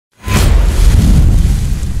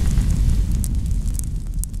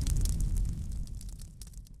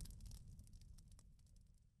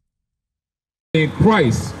in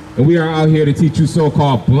Christ, and we are out here to teach you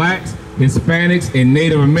so-called blacks, Hispanics, and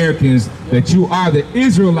Native Americans that you are the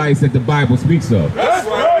Israelites that the Bible speaks of. That's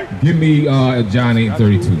right. Give me John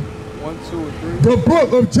 8:32. 1, 2, and 3. The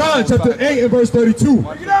book of John, chapter 8 and verse 32.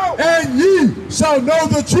 And ye shall know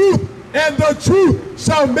the truth, and the truth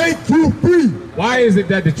shall make you free. Why is it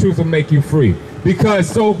that the truth will make you free?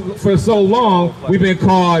 Because for so long we've been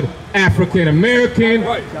called African American,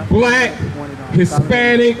 black,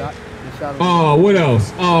 Hispanic, what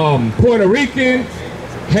else? Puerto Rican,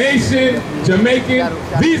 Haitian, Jamaican.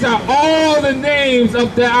 These are all the names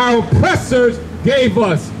of that our oppressors gave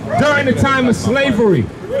us during the time of slavery.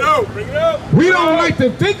 We don't like to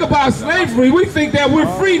think about slavery. We think that we're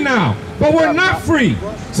free now, but we're not free.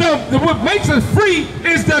 So what makes us free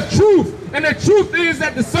is the truth. And the truth is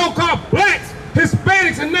that the so-called blacks,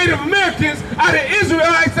 Hispanics, and Native Americans are the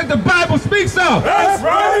Israelites that the Bible speaks of. That's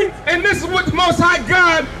right. And this is what the Most High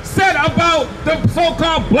God said about the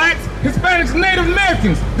so-called blacks, Hispanics, and Native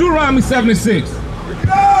Americans. Deuteronomy 7:6.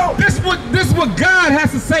 This is what God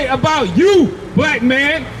has to say about you, black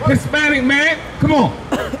man, Hispanic man. Come on.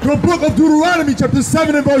 The book of Deuteronomy, chapter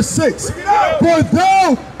 7 and verse 6. For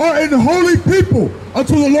thou art an holy people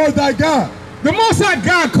unto the Lord thy God. The Most High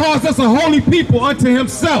God calls us a holy people unto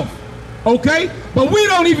himself. Okay? But we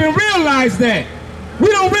don't even realize that. We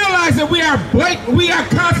don't realize that we are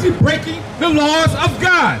constantly breaking the laws of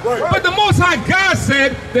God. But the Most High God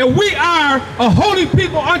said that we are a holy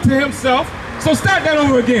people unto himself. So start that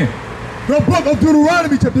over again. The book of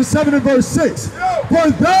Deuteronomy, chapter 7 and verse 6.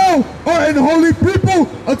 For thou art an holy people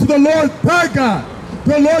unto the Lord thy God.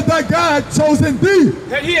 The Lord thy God chosen thee.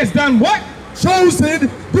 That he has done what? Chosen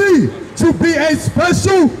thee to be a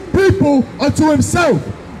special people unto himself,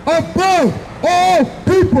 above all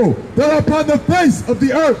people that are upon the face of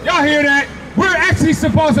the earth. Y'all hear that? We're actually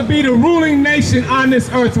supposed to be the ruling nation on this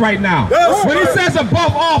earth right now. When it says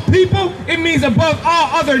above all people, it means above all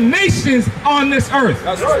other nations on this earth.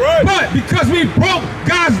 That's right. But because we broke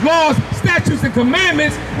God's laws, statutes, and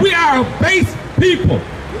commandments, we are a base people.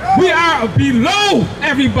 We are below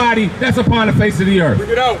everybody that's upon the face of the earth.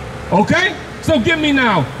 Bring it out. Okay? So give me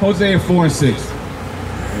now Hosea 4 and 6.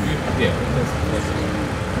 Yeah.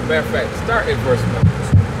 Matter of fact, start at verse 1.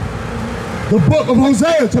 The book of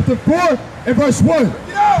Hosea, chapter 4 and verse 1.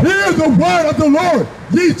 Hear the word of the Lord,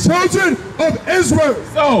 ye children of Israel.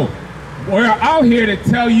 So, we're out here to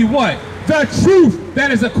tell you what? The truth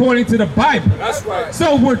that is according to the Bible. That's right.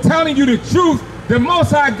 So we're telling you the truth. The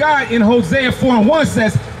Most High God in Hosea 4 and 1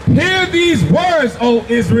 says, hear these words, O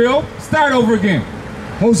Israel. Start over again.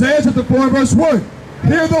 Hosea chapter 4 and verse 1.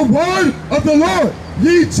 Hear the word of the Lord,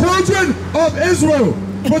 ye children of Israel.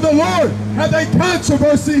 For the Lord hath a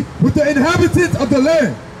controversy with the inhabitants of the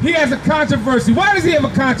land. He has a controversy. Why does he have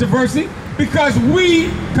a controversy? Because we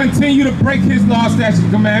continue to break his law, statutes,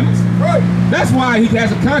 and commandments. Right. That's why he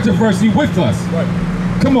has a controversy with us.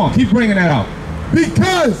 Right. Come on, keep bringing that out.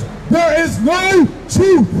 Because there is no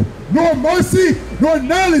truth, nor mercy, nor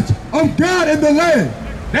knowledge of God in the land.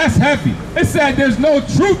 That's heavy. It said there's no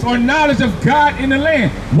truth or knowledge of God in the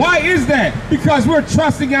land. Why is that? Because we're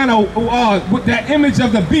trusting on with that image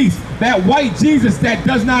of the beast, that white Jesus that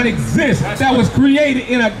does not exist, that was created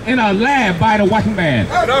in a lab by the white man.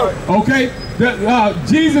 Okay?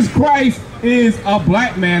 Jesus Christ is a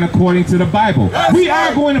black man according to the Bible. We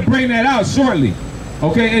are going to bring that out shortly.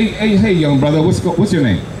 Okay? Hey, young brother, what's your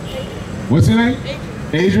name? What's your name?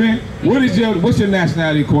 Adrian. What's your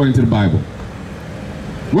nationality according to the Bible?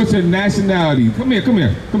 What's your nationality? Come here.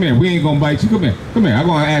 We ain't gonna bite you. Come here. I'm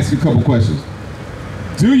gonna ask you a couple questions.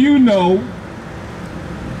 Do you know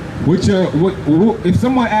if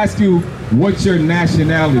someone asks you what your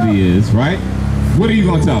nationality is, right? What are you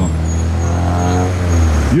gonna tell them?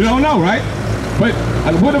 You don't know, right? But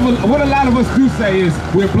what a lot of us do say is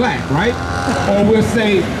we're black, right? Or we'll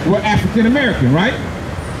say we're African American, right?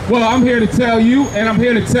 Well, I'm here to tell you, and I'm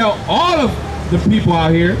here to tell all of the people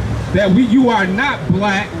out here that you are not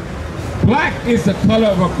black. Black is the color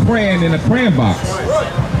of a crayon in a crayon box.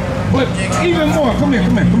 But even more, come here.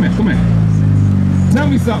 Tell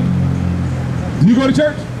me something. Do you go to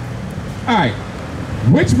church? All right.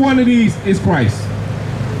 Which one of these is Christ?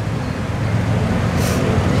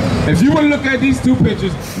 If you want to look at these two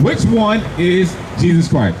pictures, which one is Jesus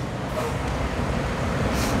Christ?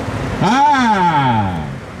 Ah.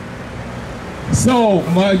 So,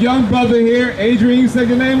 my young brother here, Adrian, you said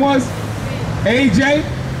your name was? AJ?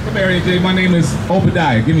 Come here, AJ. My name is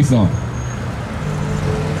Obadiah. Give me some.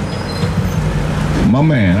 My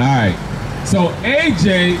man. All right. So,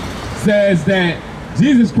 AJ says that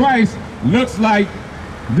Jesus Christ looks like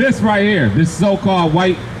this right here, this so-called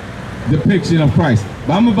white depiction of Christ.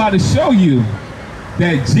 But I'm about to show you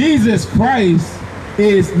that Jesus Christ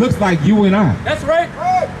looks like you and I. That's right.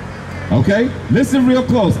 Okay? Listen real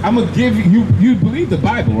close. I'm going to give you believe the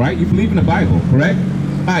Bible, right? You believe in the Bible, correct?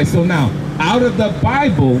 All right, so now, out of the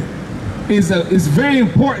Bible, it's very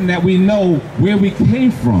important that we know where we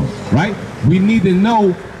came from, right? We need to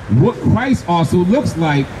know what Christ also looks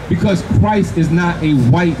like, because Christ is not a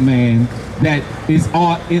white man that is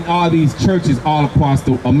in all these churches all across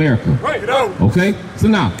America. Right. Okay? So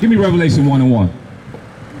now, give me Revelation 1:1.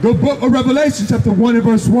 The book of Revelation, chapter 1 and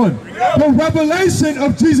verse 1. The revelation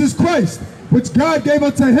of Jesus Christ, which God gave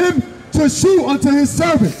unto him to shew unto his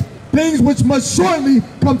servant things which must shortly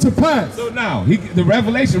come to pass. So now, the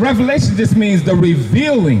revelation just means the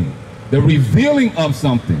revealing of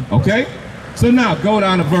something, okay? So now, go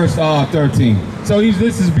down to verse 13. So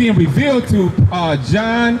this is being revealed to Apostle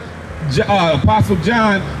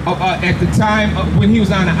John at the time when he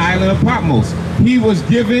was on the island of Patmos. He was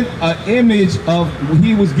given a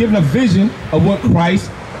vision of what Christ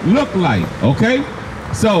looked like, okay?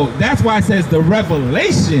 So that's why it says the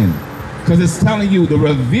revelation, because it's telling you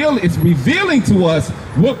it's revealing to us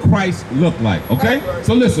what Christ looked like, okay?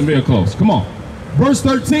 So listen real close, come on. Verse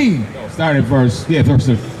 13. Start at verse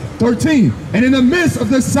 13. And in the midst of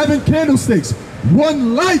the 7 candlesticks,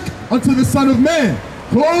 one like unto the Son of Man,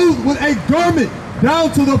 clothed with a garment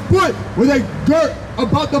down to the foot, with a girt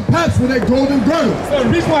about the paps with a golden girdle. So the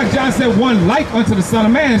reason why John said one like unto the Son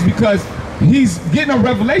of Man is because he's getting a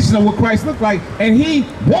revelation of what Christ looked like, and he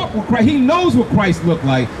walked with Christ. He knows what Christ looked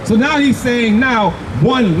like. So now he's saying, now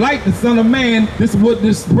one like the Son of Man.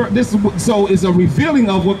 So it's a revealing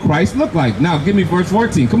of what Christ looked like. Now give me verse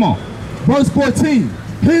 14. Come on. Verse 14.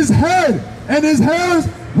 His head and his hairs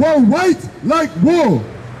were white like wool.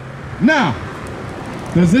 Now,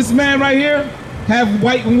 does this man right here have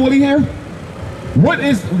white and woolly hair?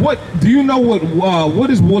 Do you know what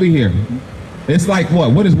is woolly hair? It's like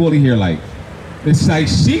what? What is woolly hair like? It's like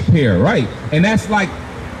sheep hair, right? And that's like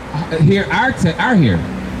here our hair.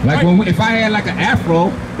 Like right. If I had like an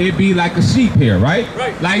afro, it'd be like a sheep hair, right?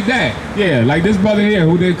 Right. Like that. Yeah, like this brother here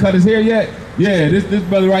who didn't cut his hair yet. Yeah, this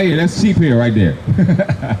brother right here, that's sheep hair right there.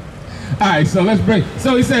 All right, so let's break.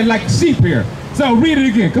 So he said like sheep hair. So read it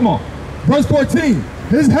again, come on. Verse 14,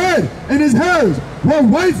 his head and his hairs were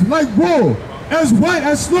white like wool, as white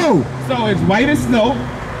as snow. So it's white as snow.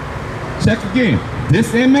 Check again.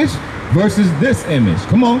 This image versus this image.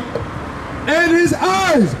 Come on. And his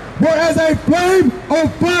eyes were as a flame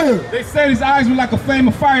of fire. They said his eyes were like a flame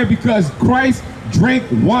of fire because Christ drank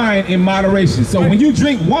wine in moderation. So when you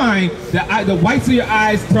drink wine, the whites of your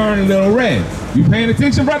eyes turn a little red. You paying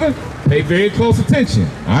attention, brother? Pay very close attention.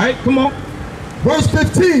 All right, come on. Verse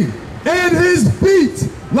 15. And his feet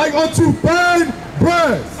like unto fine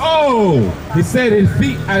brass. Oh, he said his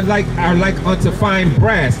feet are like unto fine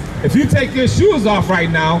brass. If you take your shoes off right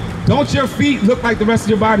now, don't your feet look like the rest of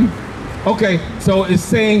your body? Okay, so it's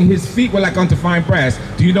saying his feet were like unto fine brass.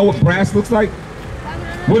 Do you know what brass looks like?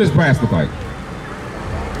 What does brass look like?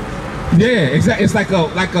 Yeah, exactly. It's like a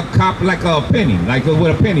penny, like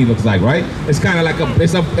what a penny looks like, right? It's kind of like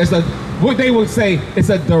what they would say. It's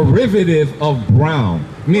a derivative of brown,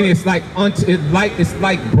 meaning it's like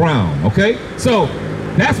brown. Okay, so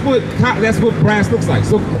that's what brass looks like.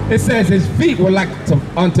 So it says his feet were like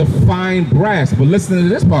unto fine brass. But listen to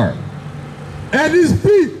this part. And his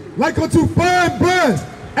feet like unto fine brass,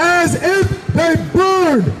 as if they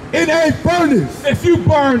burned in a furnace. If you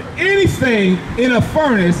burn anything in a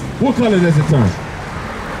furnace, what color does it turn?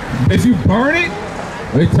 If you burn it,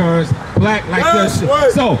 it turns black like this.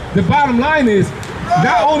 So the bottom line is,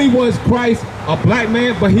 not only was Christ a black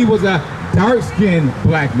man, but he was a dark-skinned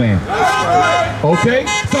black man. Okay?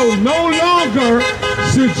 So no longer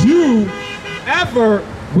should you ever,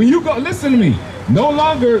 when you go, listen to me, no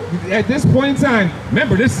longer at this point in time,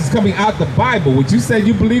 remember this is coming out the Bible, which you said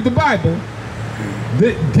you believe the Bible.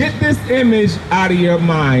 Get this image out of your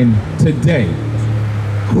mind today.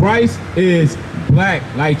 Christ is black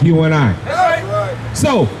like you and I.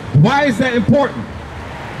 So why is that important?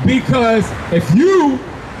 Because if you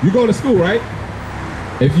go to school, right?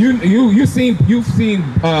 If you've seen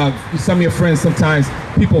some of your friends, sometimes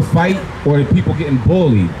people fight or people getting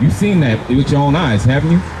bullied. You've seen that with your own eyes,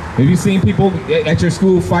 haven't you? Have you seen people at your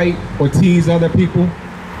school fight or tease other people,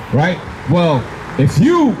 right? Well, if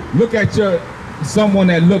you look at someone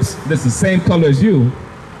that's the same color as you,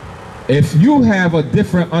 if you have a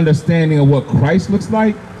different understanding of what Christ looks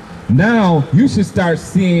like, now you should start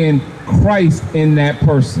seeing Christ in that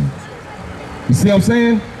person. You see what I'm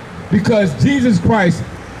saying? Because Jesus Christ,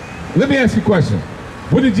 let me ask you a question.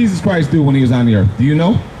 What did Jesus Christ do when he was on the earth? Do you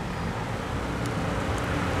know?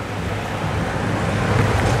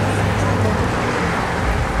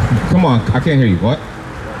 Come on, I can't hear you. What?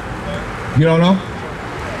 You don't know?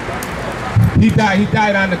 He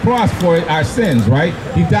died on the cross for our sins, right?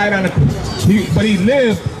 He died on the cross. But he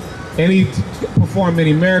lived and he performed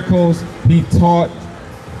many miracles. He taught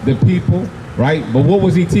the people, right? But what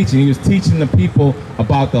was he teaching? He was teaching the people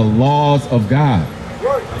about the laws of God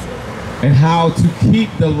and how to keep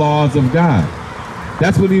the laws of God.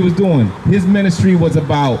 That's what he was doing. His ministry was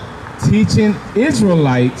about teaching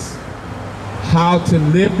Israelites how to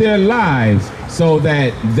live their lives so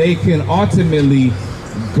that they can ultimately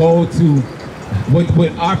go to what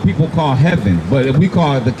our people call heaven, but we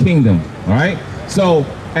call it the kingdom, all right? So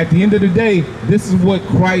at the end of the day, this is what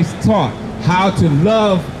Christ taught: how to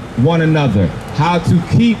love one another, how to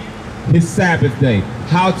keep his Sabbath day,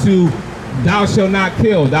 how to, thou shalt not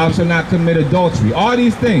kill, thou shalt not commit adultery. All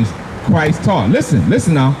these things Christ taught.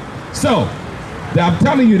 Listen now. So I'm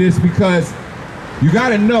telling you this because you got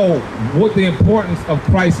to know what the importance of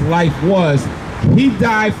Christ's life was. He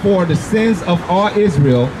died for the sins of all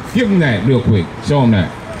Israel. Give him that real quick. Show him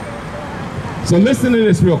that. So listen to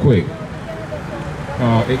this real quick.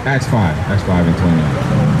 Acts 5 and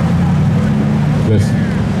 29. Listen.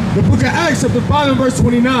 The book of Acts chapter 5 and verse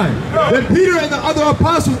 29. Then Peter and the other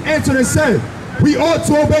apostles answered and said, we ought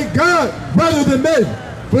to obey God rather than men.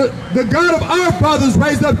 But the God of our fathers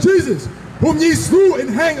raised up Jesus, whom ye slew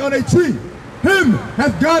and hanged on a tree. Him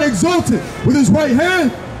hath God exalted with his right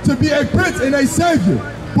hand to be a prince and a savior,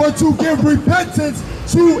 for to give repentance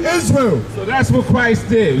to Israel. So that's what Christ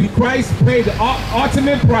did. Christ paid the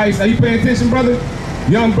ultimate price. Are you paying attention, brother?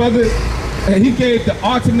 Young brother? And he gave the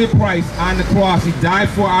ultimate price on the cross. He died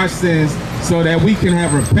for our sins so that we can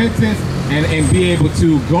have repentance and be able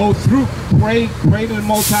to go through, pray to the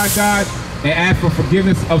Most High God and ask for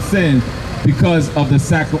forgiveness of sins because of the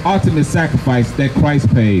ultimate sacrifice that Christ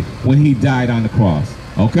paid when he died on the cross.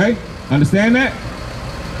 Okay? Understand that?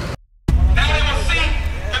 Now they will see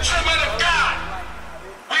the true men of God.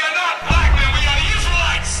 We are not black men, we are the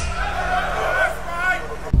Israelites. That's right.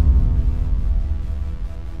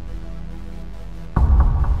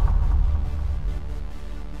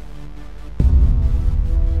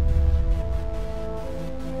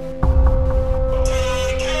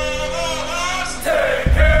 Take care of us. Take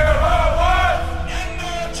care of us. And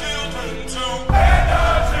our children too. And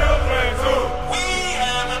our children too. We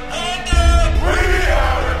have repented. We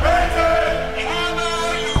have repented. How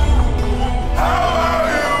about you? How about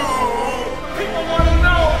you? People want to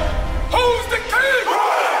know who's the king.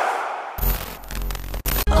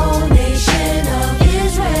 O nation of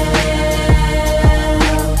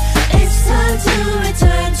Israel, it's time to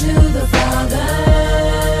return to the Father.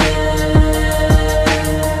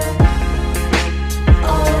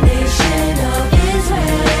 O nation of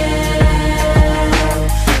Israel,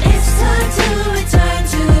 it's time to return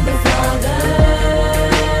to the Father.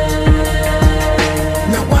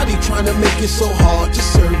 Now why they trying to make it so hard to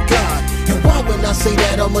serve God? And why when I say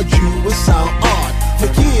that I'm a Jew it sound odd? For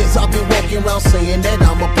years I've been walking around saying that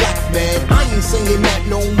I'm a black man. I ain't saying that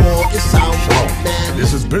no more, it sounds wrong, man.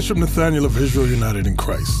 This is Bishop Nathaniel of Israel United in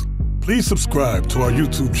Christ. Please subscribe to our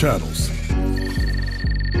YouTube channels.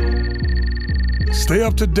 Stay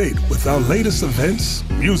up to date with our latest events,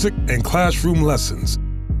 music, and classroom lessons.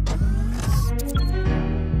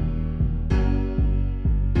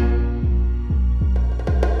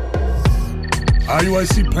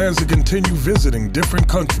 IUIC plans to continue visiting different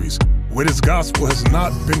countries where this gospel has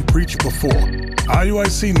not been preached before.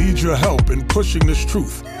 IUIC needs your help in pushing this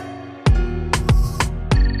truth.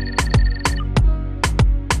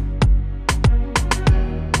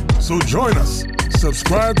 So join us.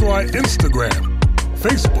 Subscribe to our Instagram,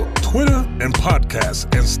 Facebook, Twitter, and podcasts,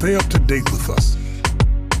 and stay up to date with us.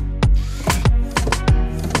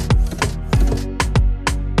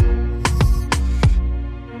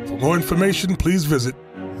 For more information, please visit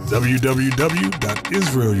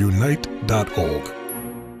www.israelunite.org.